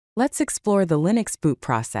Let's explore the Linux boot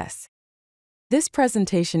process. This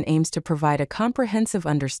presentation aims to provide a comprehensive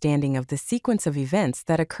understanding of the sequence of events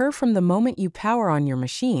that occur from the moment you power on your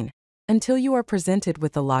machine until you are presented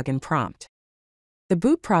with the login prompt. The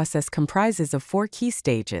boot process comprises of 4 key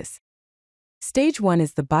stages. Stage 1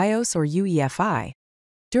 is the BIOS or UEFI,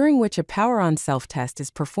 during which a power-on self-test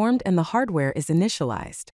is performed and the hardware is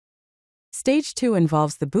initialized. Stage 2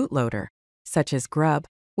 involves the bootloader, such as GRUB,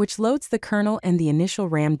 which loads the kernel and the initial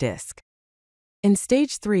RAM disk. In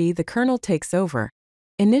Stage 3, the kernel takes over,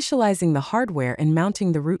 initializing the hardware and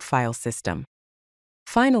mounting the root file system.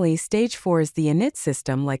 Finally, Stage 4 is the Init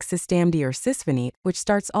System like systemd or SysVinit, which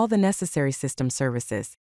starts all the necessary system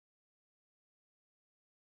services.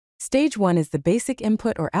 Stage 1 is the basic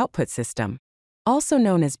input or output system, also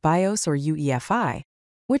known as BIOS or UEFI,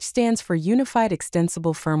 which stands for Unified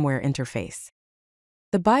Extensible Firmware Interface.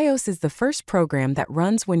 The BIOS is the first program that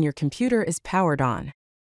runs when your computer is powered on.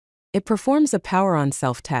 It performs a power-on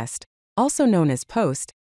self-test, also known as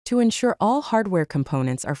POST, to ensure all hardware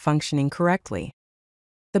components are functioning correctly.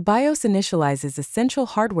 The BIOS initializes essential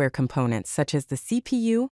hardware components such as the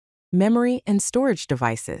CPU, memory, and storage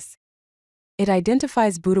devices. It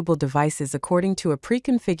identifies bootable devices according to a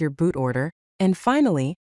pre-configured boot order, and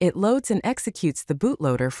finally, it loads and executes the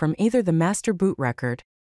bootloader from either the master boot record,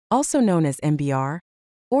 also known as MBR,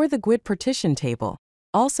 or the GUID partition table,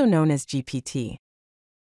 also known as GPT.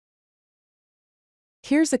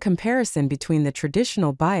 Here's a comparison between the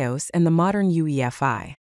traditional BIOS and the modern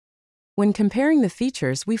UEFI. When comparing the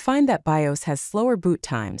features, we find that BIOS has slower boot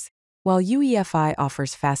times, while UEFI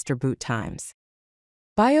offers faster boot times.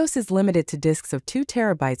 BIOS is limited to disks of 2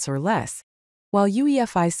 terabytes or less, while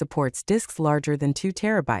UEFI supports disks larger than 2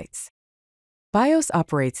 terabytes. BIOS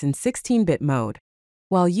operates in 16-bit mode,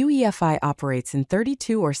 while UEFI operates in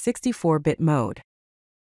 32 or 64-bit mode.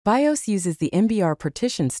 BIOS uses the MBR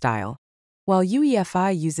partition style, while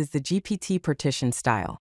UEFI uses the GPT partition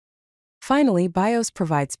style. Finally, BIOS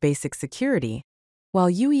provides basic security, while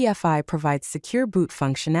UEFI provides secure boot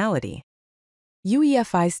functionality.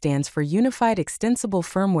 UEFI stands for Unified Extensible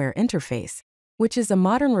Firmware Interface, which is a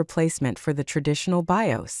modern replacement for the traditional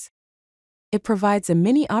BIOS. It provides a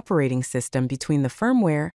mini operating system between the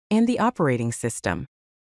firmware and the operating system.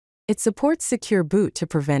 It supports secure boot to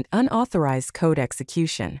prevent unauthorized code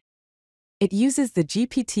execution. It uses the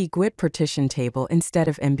GPT GUID partition table instead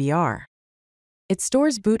of MBR. It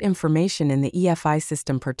stores boot information in the EFI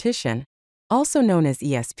system partition, also known as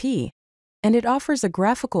ESP, and it offers a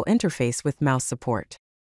graphical interface with mouse support.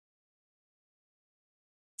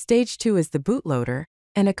 Stage 2 is the bootloader,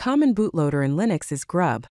 and a common bootloader in Linux is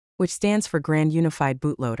GRUB, which stands for Grand Unified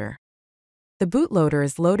Bootloader. The bootloader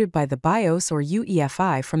is loaded by the BIOS or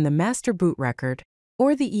UEFI from the master boot record,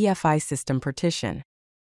 or the EFI system partition.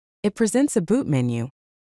 It presents a boot menu,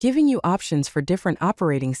 giving you options for different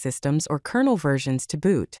operating systems or kernel versions to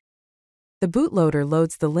boot. The bootloader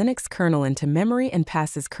loads the Linux kernel into memory and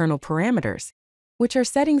passes kernel parameters, which are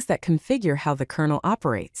settings that configure how the kernel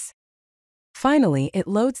operates. Finally, it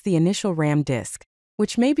loads the initial RAM disk,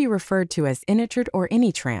 which may be referred to as initrd or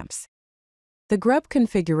initramfs. The GRUB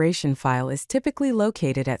configuration file is typically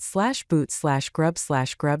located at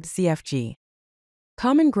 /boot/grub/grub-cfg.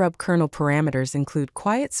 Common GRUB kernel parameters include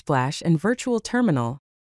quiet splash and virtual terminal.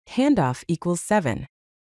 Handoff equals 7.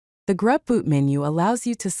 The GRUB boot menu allows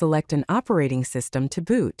you to select an operating system to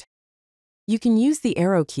boot. You can use the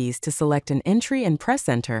arrow keys to select an entry and press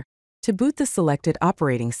Enter to boot the selected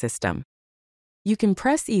operating system. You can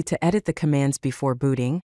press E to edit the commands before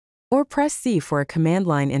booting, or press C for a command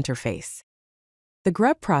line interface. The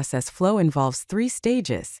GRUB process flow involves 3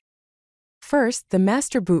 stages. First, the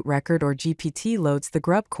master boot record or GPT loads the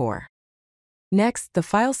GRUB core. Next, the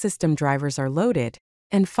file system drivers are loaded,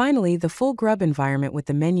 and finally the full GRUB environment with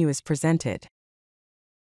the menu is presented.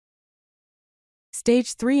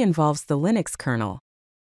 Stage 3 involves the Linux kernel.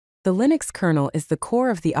 The Linux kernel is the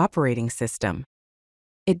core of the operating system.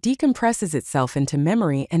 It decompresses itself into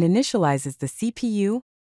memory and initializes the CPU,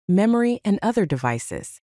 memory, and other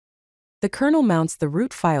devices. The kernel mounts the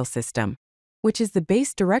root file system, which is the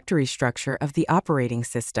base directory structure of the operating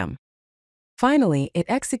system. Finally, it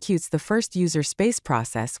executes the first user space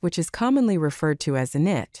process, which is commonly referred to as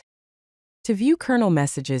init. To view kernel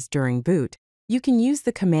messages during boot, you can use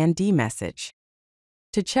the command dmessage.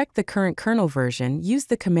 To check the current kernel version, use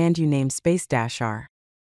the command uname --r.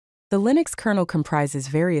 The Linux kernel comprises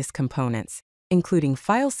various components, including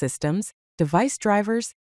file systems, device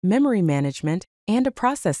drivers, memory management, and a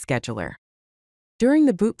process scheduler. During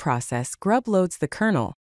the boot process, GRUB loads the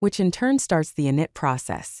kernel, which in turn starts the init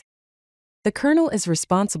process. The kernel is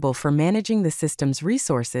responsible for managing the system's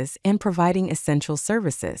resources and providing essential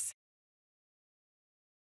services.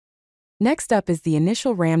 Next up is the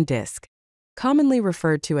initial RAM disk, commonly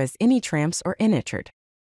referred to as initramfs or initrd.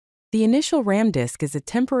 The initial RAM disk is a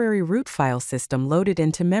temporary root file system loaded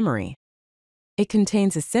into memory. It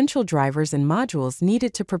contains essential drivers and modules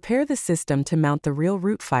needed to prepare the system to mount the real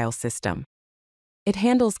root file system. It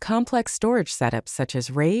handles complex storage setups such as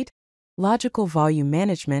RAID, logical volume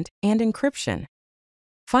management, and encryption.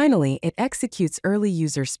 Finally, it executes early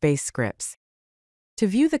user space scripts. To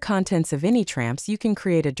view the contents of initramfs, you can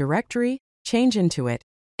create a directory, change into it,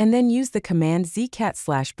 and then use the command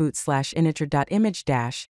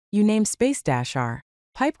zcat/boot/initrd.image- uname -r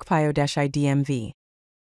pipepio-idmv.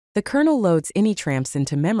 The kernel loads initramfs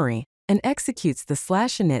into memory and executes the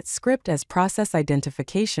 /init script as process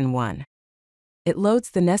identification 1. It loads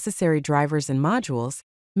the necessary drivers and modules,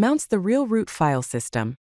 mounts the real root file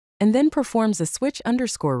system, and then performs a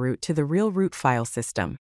switch_root to the real root file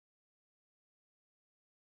system.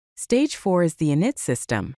 Stage 4 is the Init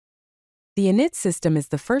System. The Init System is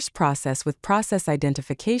the first process with process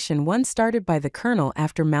identification 1 started by the kernel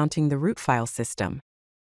after mounting the root file system.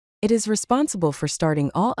 It is responsible for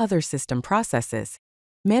starting all other system processes,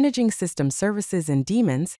 managing system services and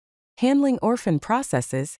daemons, handling orphan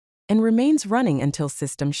processes, and remains running until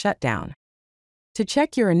system shutdown. To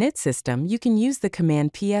check your init system, you can use the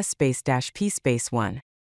command ps-p-1.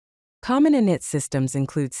 Common init systems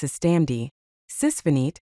include systemd,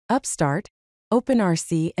 SysVinit, Upstart,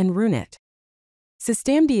 OpenRC, and Runit.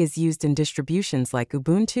 Systemd is used in distributions like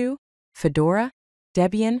Ubuntu, Fedora,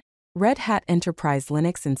 Debian, Red Hat Enterprise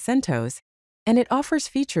Linux, and CentOS, and it offers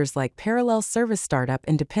features like parallel service startup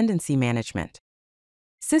and dependency management.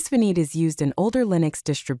 SysVinit is used in older Linux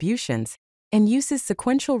distributions and uses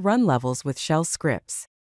sequential run levels with shell scripts.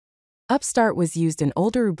 Upstart was used in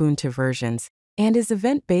older Ubuntu versions and is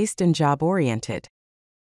event-based and job-oriented.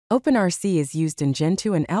 OpenRC is used in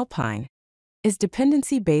Gentoo and Alpine, is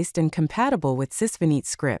dependency-based and compatible with SysVinit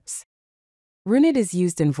scripts. Runit is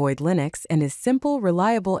used in Void Linux and is simple,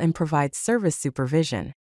 reliable, and provides service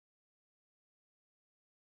supervision.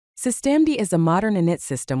 Systemd is a modern init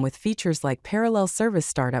system with features like parallel service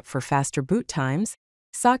startup for faster boot times,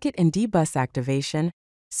 socket and dbus activation,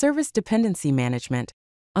 service dependency management,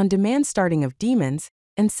 on-demand starting of daemons,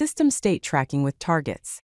 and system state tracking with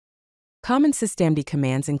targets. Common systemd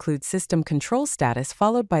commands include system control status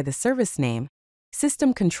followed by the service name,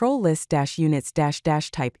 system control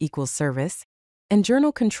list-units-type equals service, and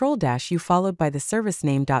journal control-u followed by the service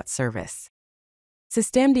name.service.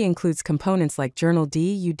 Systemd includes components like journald,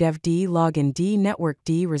 udevd, login-d,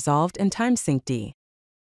 network-d, resolved, and timesyncd.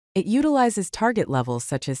 It utilizes target levels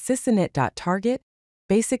such as sysinit.target,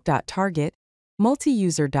 basic.target,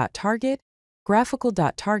 multi-user.target,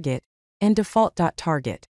 graphical.target, and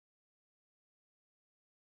default.target.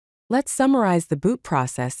 Let's summarize the boot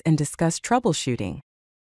process and discuss troubleshooting.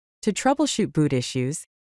 To troubleshoot boot issues,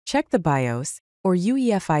 check the BIOS or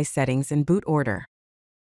UEFI settings in boot order.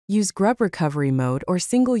 Use GRUB recovery mode or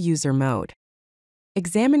single user mode.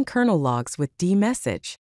 Examine kernel logs with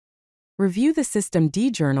dmesg. Review the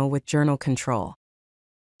systemd journal with journal control.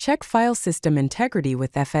 Check file system integrity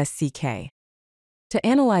with fsck. To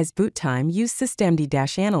analyze boot time, use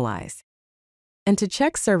systemd-analyze. And to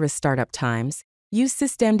check service startup times, use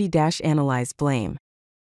systemd-analyze blame.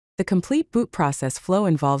 The complete boot process flow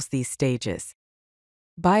involves these stages: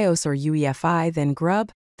 BIOS or UEFI, then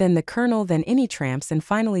GRUB, then the kernel, then initramfs, and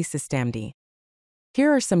finally systemd.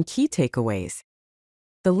 Here are some key takeaways.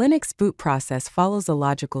 The Linux boot process follows a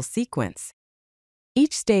logical sequence.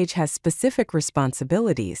 Each stage has specific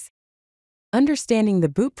responsibilities. Understanding the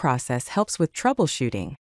boot process helps with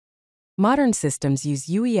troubleshooting. Modern systems use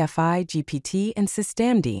UEFI, GPT, and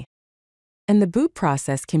systemd. And the boot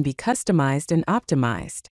process can be customized and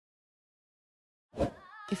optimized.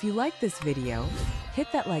 If you like this video,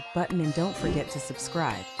 hit that like button and don't forget to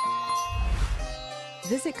subscribe.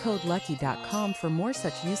 Visit codelucky.com for more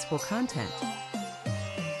such useful content.